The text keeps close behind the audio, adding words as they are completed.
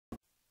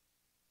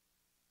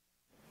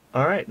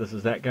Alright, this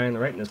is that guy on the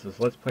right, and this is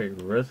Let's Play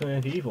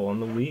Resident Evil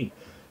on the Wii.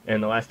 In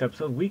the last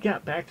episode, we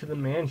got back to the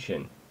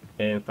mansion,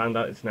 and found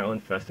out it's now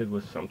infested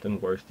with something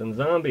worse than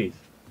zombies.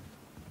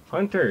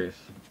 Hunters.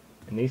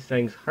 And these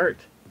things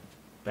hurt.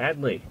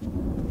 Badly.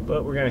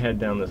 But we're gonna head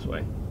down this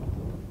way.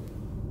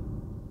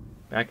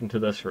 Back into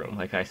this room,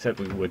 like I said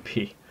we would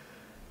be.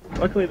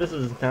 Luckily, this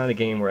is not a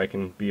game where I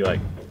can be like,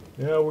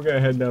 yeah, we're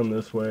gonna head down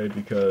this way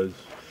because...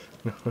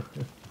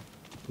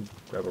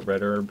 Grab a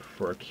red herb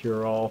for a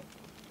cure-all.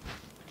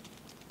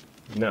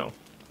 No.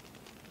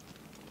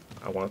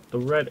 I want the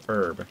red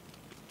herb.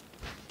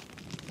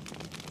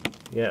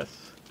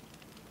 Yes.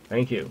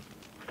 Thank you.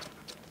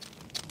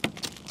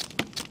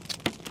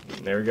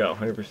 There we go.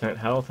 100%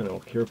 health and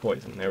it'll cure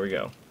poison. There we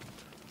go.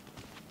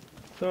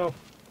 So,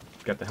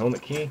 got the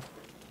helmet key.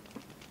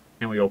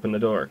 And we open the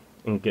door.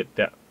 And get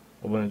that.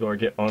 Open the door,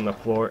 get on the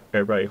floor.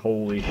 Everybody,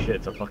 holy shit,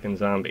 it's a fucking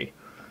zombie.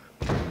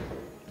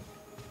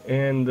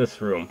 And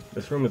this room.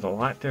 This room is a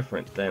lot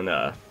different than,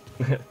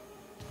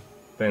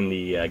 than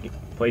the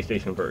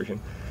PlayStation version.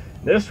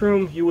 This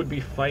room, you would be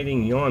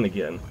fighting Yawn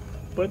again,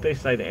 but they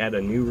decided to add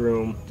a new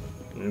room,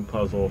 a new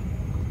puzzle,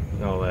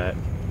 and all that.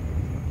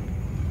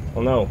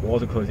 Well, no,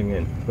 walls are closing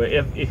in. But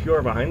if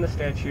you're behind the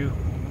statue,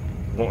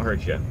 it won't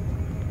hurt you.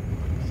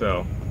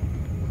 So,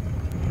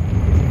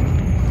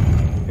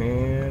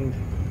 and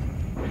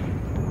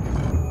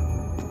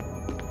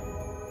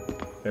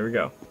there we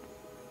go.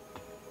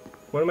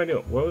 What am I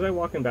doing? What was I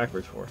walking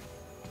backwards for?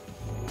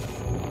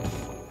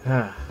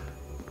 Ah.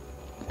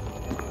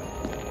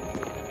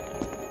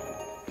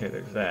 Okay,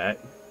 there's that.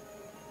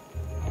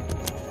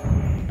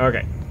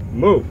 Okay,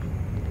 move!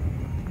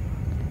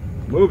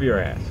 Move your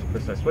ass.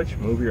 Press that switch,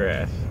 move your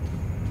ass.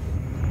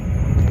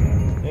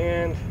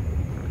 And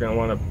we're gonna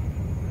want to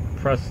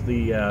press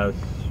the,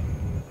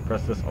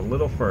 press this a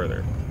little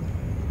further.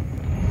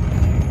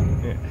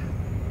 Yeah.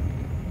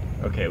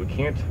 Okay, we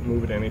can't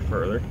move it any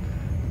further.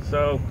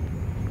 So,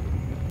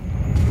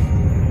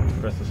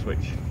 press the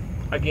switch.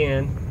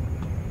 Again.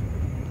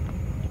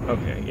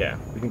 Okay, yeah,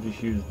 we can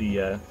just use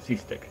the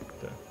C-stick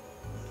to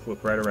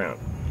flip right around.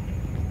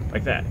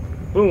 Like that.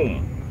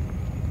 Boom!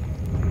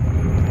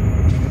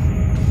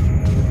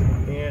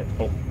 And,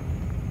 oh.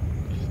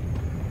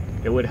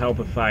 It would help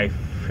if I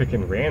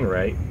frickin' ran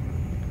right.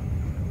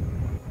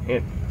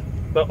 And,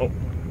 oh.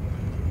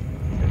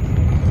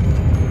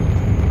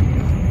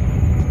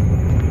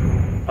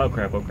 Oh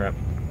crap, oh crap,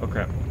 oh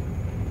crap.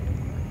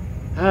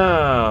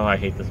 Oh, I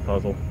hate this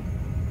puzzle.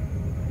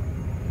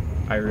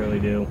 I really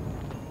do.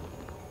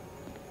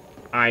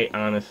 I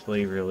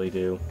honestly really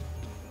do.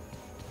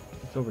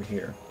 It's over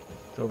here.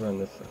 It's over on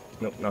this side.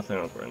 Nope, nothing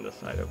over on this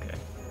side. Okay.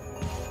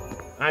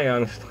 I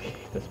honestly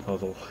hate this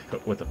puzzle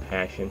with a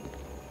passion.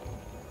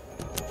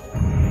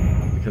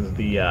 Because of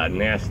the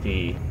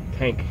nasty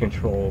tank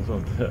controls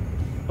of the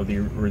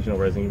original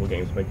Resident Evil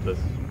games make this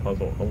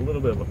puzzle a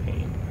little bit of a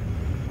pain.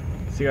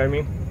 See what I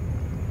mean?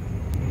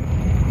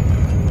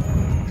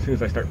 As soon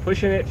as I start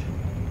pushing it...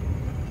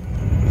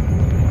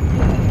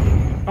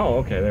 Oh,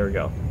 okay, there we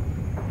go.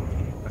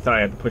 I thought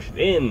I had to push it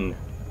in.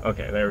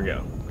 Okay, there we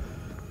go.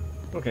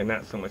 Okay,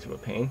 not so much of a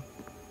pain.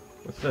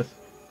 What's this?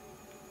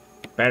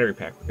 Battery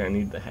pack. We're gonna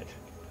need that.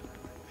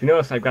 If you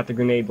notice, I've got the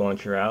grenade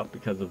launcher out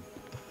because of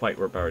the fight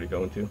we're about to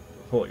go into.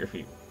 Hold your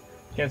feet.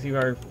 Can't see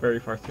very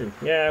far through.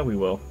 Yeah, we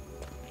will.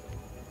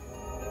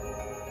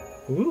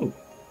 Ooh.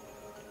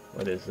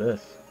 What is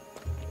this?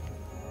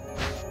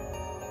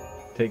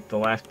 Take the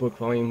last book,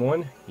 volume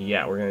 1.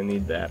 Yeah, we're gonna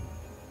need that.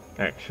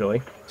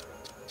 Actually.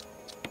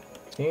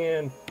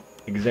 And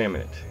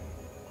examine it.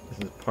 This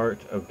is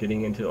part of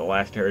getting into the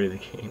last area of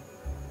the game.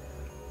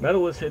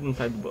 Metal is hidden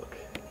inside the book.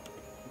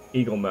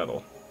 Eagle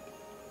metal.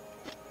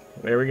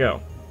 There we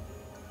go.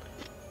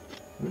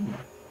 Ooh.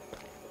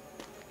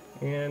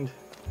 And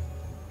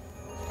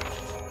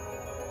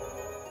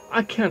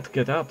I can't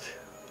get out.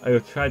 I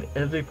have tried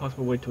every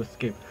possible way to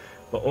escape,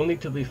 but only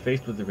to be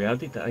faced with the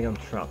reality that I am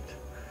trapped.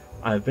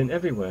 I have been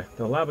everywhere.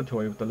 The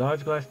laboratory with the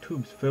large glass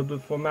tubes filled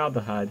with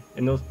formaldehyde,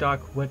 in those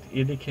dark, wet,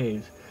 eerie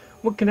caves.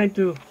 What can I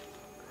do?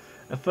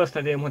 At first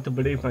I didn't want to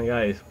believe my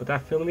eyes, but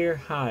that familiar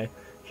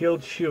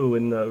high-heeled shoe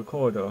in the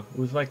corridor, it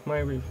was like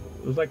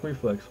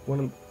reflex.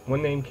 One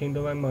name came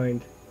to my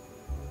mind.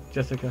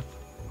 Jessica.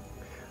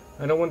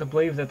 I don't want to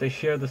believe that they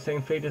share the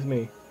same fate as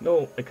me.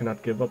 No, I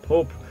cannot give up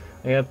hope.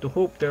 I have to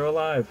hope they're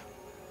alive.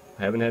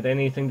 I haven't had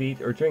anything to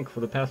eat or drink for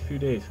the past few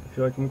days. I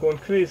feel like I'm going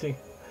crazy.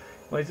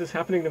 Why is this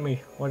happening to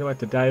me? Why do I have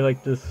to die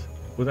like this?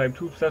 Was I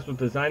too obsessed with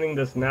designing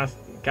this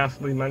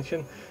ghastly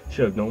mansion?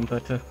 Should have known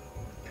better.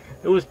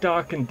 It was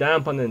dark and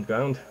damp on the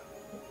ground.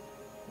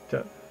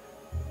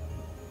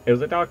 It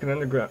was a dark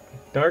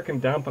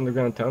and damp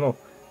underground tunnel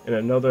in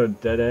another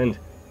dead end.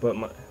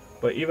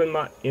 But even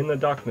in the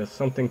darkness,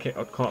 something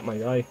caught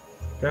my eye.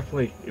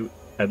 Carefully,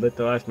 I lit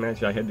the last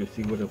match I had to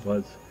see what it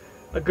was.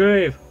 A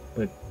grave,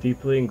 but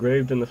deeply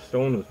engraved in the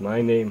stone was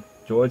my name,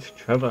 George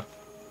Trevor.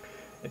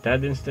 At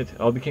that instant,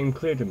 it all became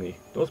clear to me.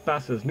 Those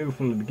bastards knew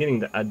from the beginning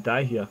that I'd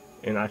die here,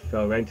 and I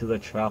fell right into the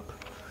trap.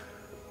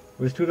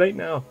 It was too late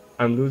now.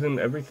 I'm losing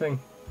everything.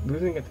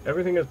 Losing it.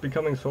 Everything is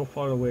becoming so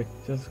far away.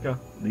 Jessica,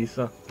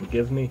 Lisa,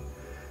 forgive me.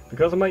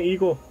 Because of my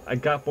ego, I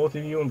got both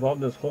of you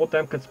involved in this whole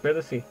damn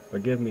conspiracy.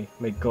 Forgive me.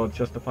 May God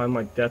justify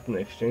my death in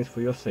exchange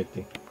for your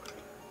safety.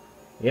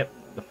 Yep,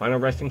 the final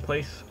resting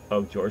place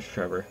of George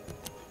Trevor.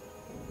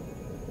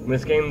 In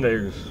this game,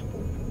 there's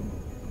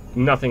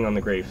nothing on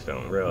the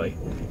gravestone, really.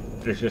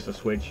 There's just a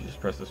switch. You just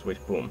press the switch.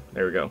 Boom.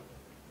 There we go.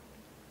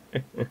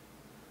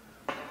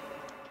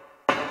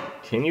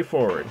 Continue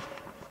forward.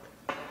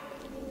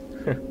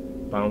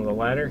 Bottom of the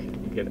ladder,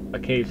 you get a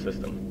cave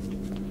system.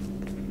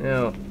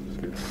 Now,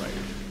 screw the spiders.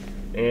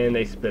 And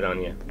they spit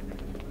on you.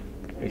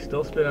 They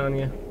still spit on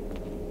you.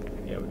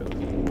 Yeah, we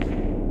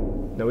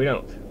don't. No, we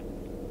don't.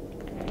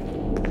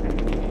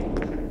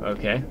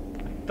 Okay.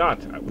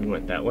 Thought we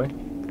went that way.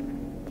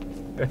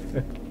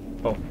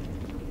 Oh.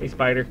 Hey,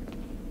 spider.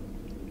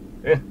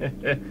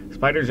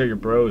 Spiders are your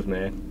bros,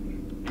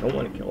 man. Don't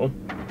want to kill them.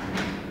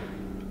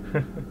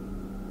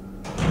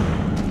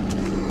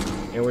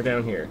 And we're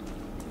down here.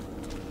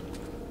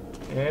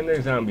 And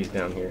there's zombies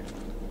down here.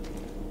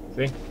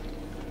 See?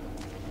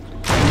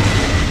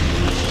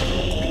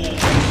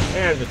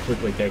 And I'm just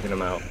quickly taking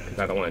them out, because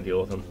I don't want to deal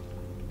with them.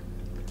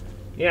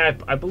 Yeah,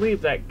 I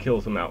believe that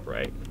kills them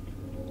outright.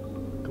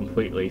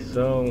 Completely,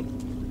 so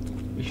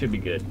we should be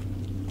good.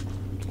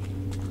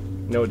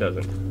 No, it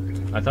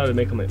doesn't. I thought it'd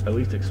make them at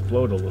least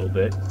explode a little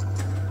bit.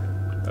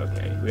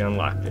 Okay, we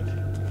unlocked it.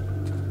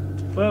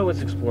 Well,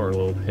 let's explore a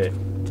little bit.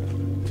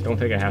 Don't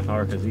take a half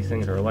hour, because these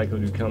things are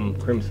likely to become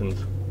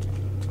crimsons.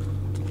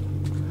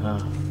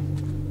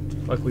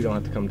 Luckily we don't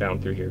have to come down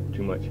through here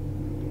too much.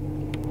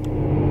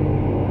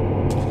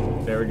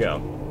 There we go.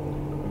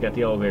 We got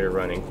the elevator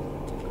running.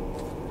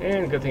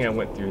 And good thing I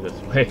went through this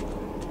way,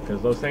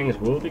 because those things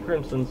will be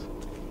crimsons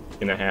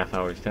in a half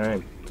hour's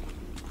time.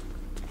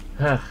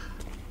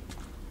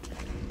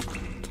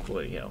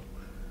 Bloody hell.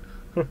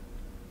 I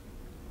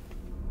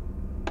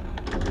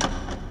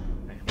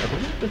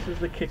believe this is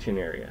the kitchen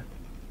area.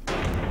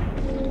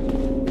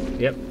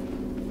 Yep.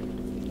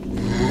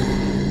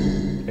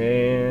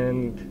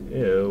 And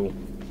ew.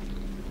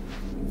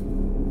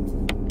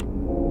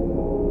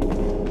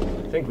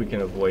 I think we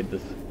can avoid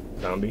this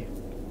zombie.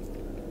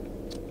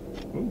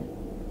 Ooh.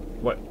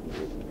 What?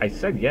 I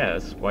said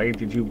yes.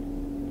 Why'd you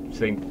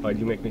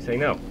make me say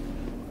no?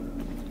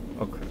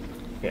 Okay.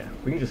 Yeah,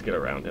 we can just get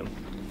around him.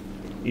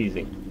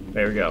 Easy.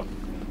 There we go.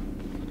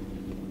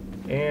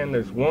 And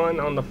there's one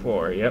on the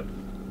floor. Yep.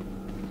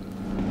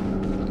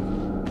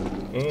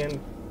 And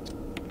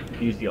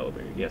use the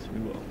elevator. Yes, we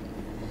will.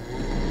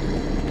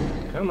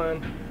 Come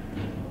on.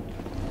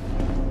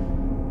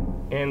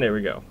 And there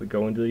we go. We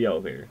go into the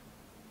elevator.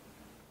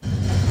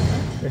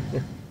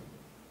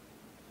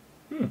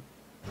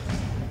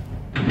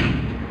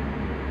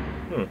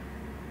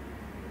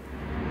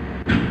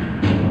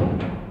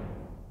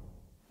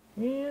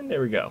 And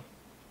there we go.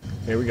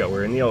 There we go.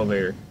 We're in the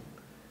elevator.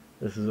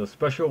 This is a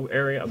special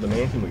area of the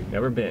mansion we've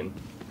never been.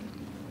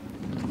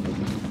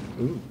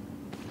 Ooh.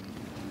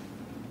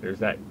 There's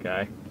that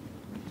guy.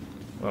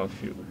 Oh,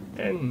 shoot.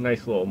 And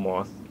nice little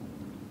moth.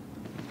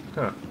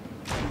 Huh.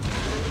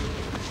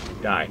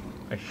 Die.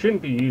 I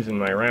shouldn't be using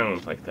my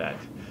rounds like that.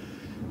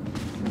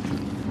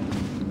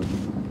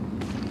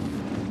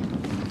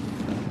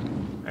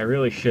 I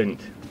really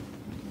shouldn't.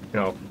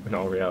 No, in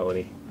all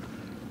reality.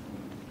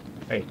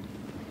 Hey.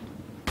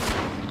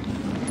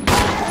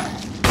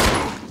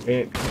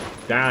 And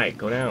die.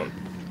 Go down.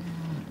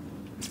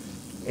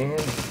 And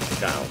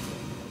down.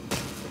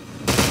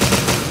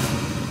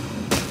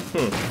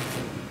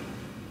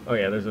 Oh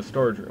yeah, there's a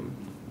storage room.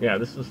 Yeah,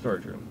 this is a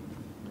storage room.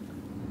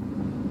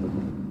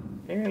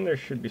 And there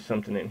should be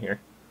something in here.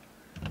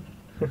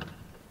 And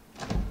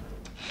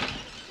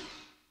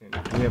do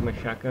we have my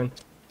shotgun?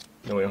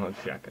 No, we don't have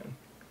a shotgun.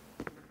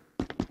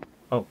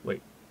 Oh,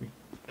 wait. We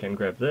can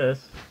grab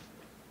this.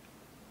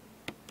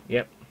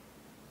 Yep.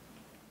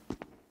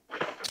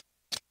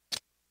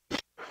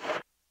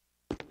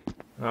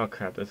 Oh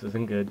crap, this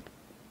isn't good.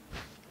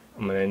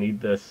 I'm gonna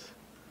need this.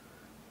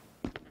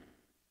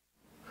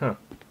 Huh.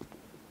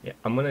 Yeah,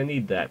 I'm gonna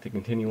need that to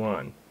continue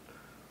on.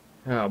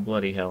 Oh,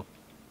 bloody hell.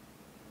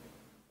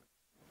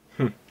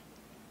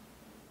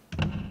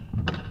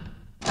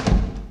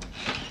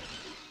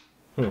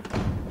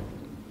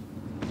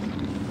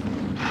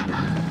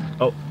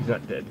 Oh, he's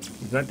not dead.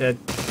 He's not dead.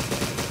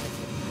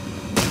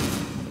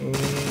 And...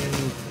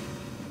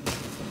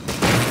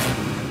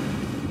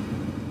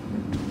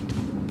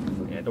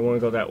 yeah, I don't want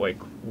to go that way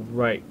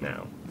right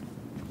now.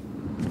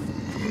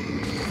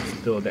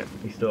 Still dead.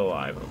 He's still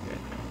alive, okay.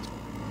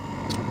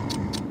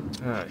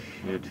 Ah,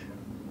 shoot.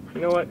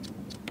 You know what?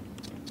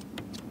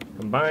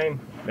 Combine.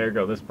 There you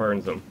go, this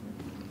burns them.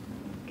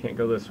 Can't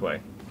go this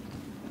way.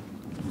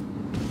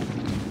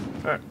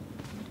 Alright.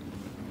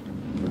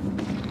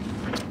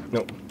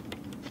 Nope.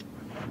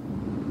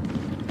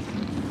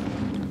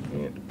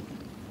 And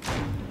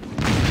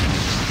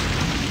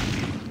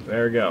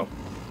there we go.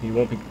 He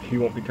won't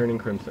be turning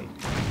crimson.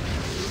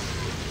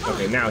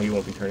 Okay, now he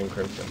won't be turning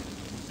crimson.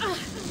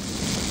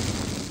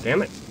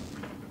 Damn it.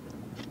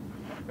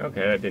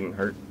 Okay, that didn't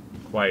hurt.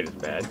 quite as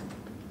bad.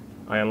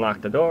 I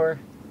unlock the door,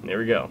 and there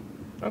we go.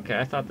 Okay,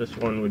 I thought this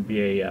one would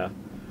be a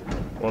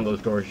one of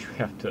those doors you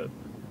have to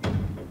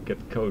get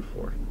the code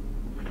for.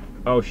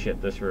 Oh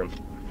shit, this room.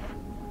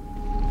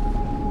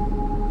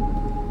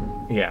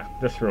 Yeah,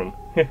 this room.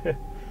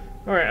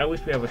 Alright, at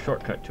least we have a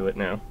shortcut to it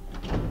now.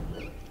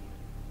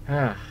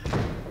 Ah.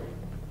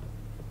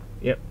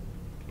 Yep.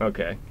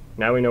 Okay.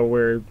 Now we know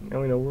where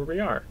we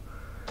are.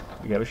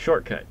 We have a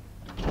shortcut.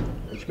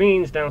 Which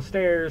means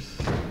downstairs,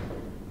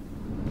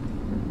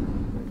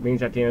 it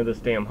means at the end of this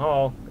damn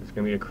hall, it's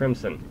gonna be a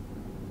crimson.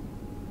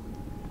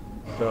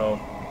 So,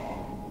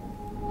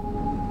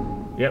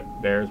 yep,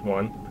 there's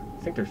one.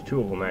 I think there's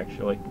two of them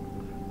actually.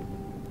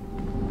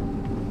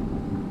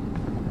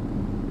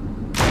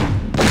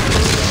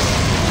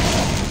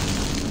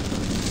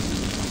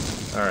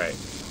 Alright.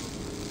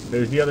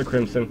 There's the other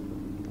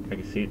crimson. I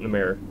can see it in the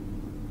mirror.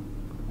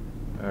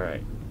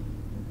 Alright.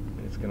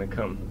 It's gonna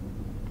come.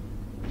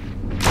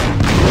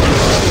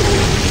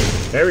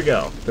 There we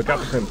go. Took out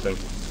the crimson.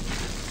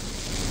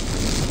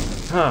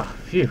 Ah,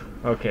 phew.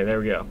 Okay, there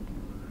we go.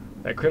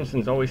 That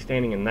crimson's always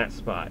standing in that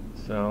spot,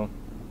 so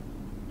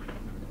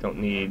don't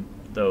need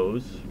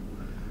those.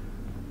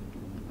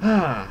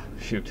 Ah,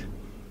 shoot.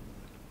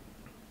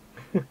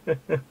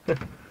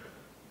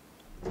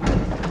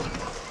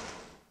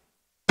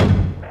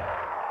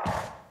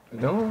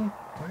 No,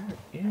 where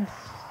is...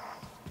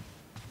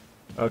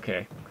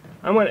 Okay,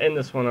 I'm going to end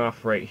this one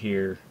off right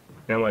here,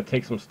 and I'm going to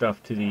take some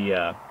stuff to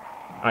the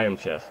item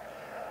chest.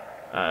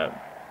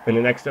 In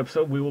the next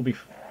episode, we will be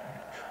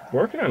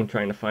working on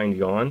trying to find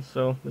Yawn,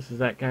 so this is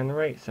That Guy on the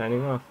Right,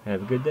 signing off.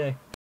 Have a good day.